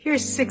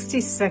Here's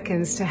 60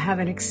 seconds to have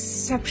an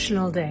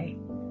exceptional day.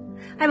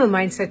 I'm a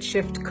mindset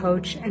shift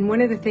coach, and one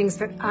of the things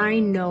that I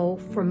know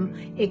from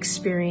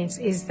experience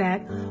is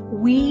that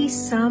we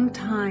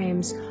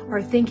sometimes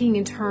are thinking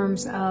in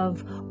terms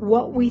of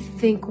what we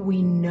think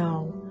we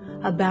know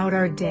about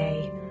our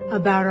day,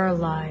 about our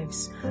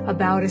lives,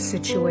 about a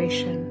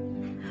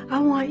situation. I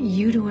want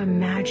you to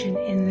imagine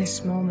in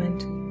this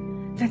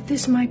moment that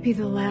this might be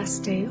the last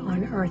day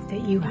on earth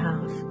that you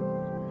have.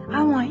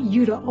 I want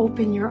you to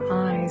open your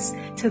eyes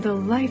to the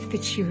life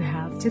that you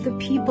have, to the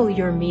people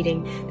you're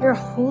meeting. They're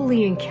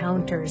holy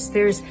encounters.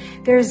 There's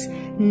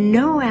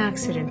no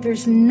accident.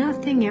 There's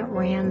nothing at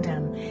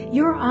random.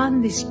 You're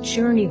on this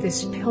journey,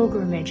 this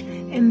pilgrimage.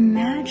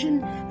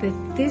 Imagine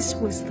that this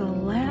was the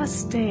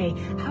last day.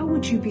 How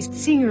would you be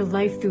seeing your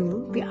life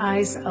through the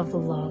eyes of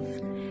love?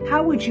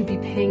 How would you be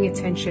paying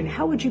attention?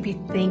 How would you be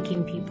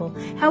thanking people?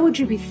 How would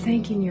you be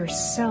thanking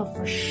yourself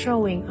for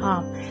showing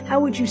up?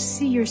 How would you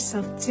see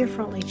yourself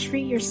differently,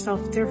 treat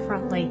yourself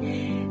differently?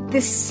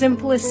 This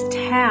simplest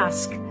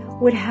task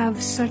would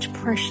have such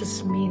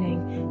precious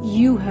meaning.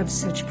 You have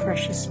such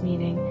precious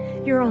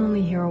meaning. You're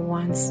only here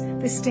once.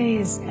 This day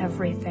is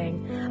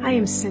everything. I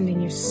am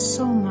sending you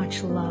so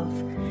much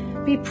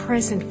love. Be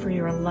present for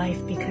your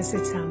life because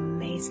it's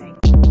amazing.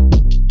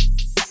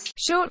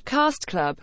 Shortcast Club.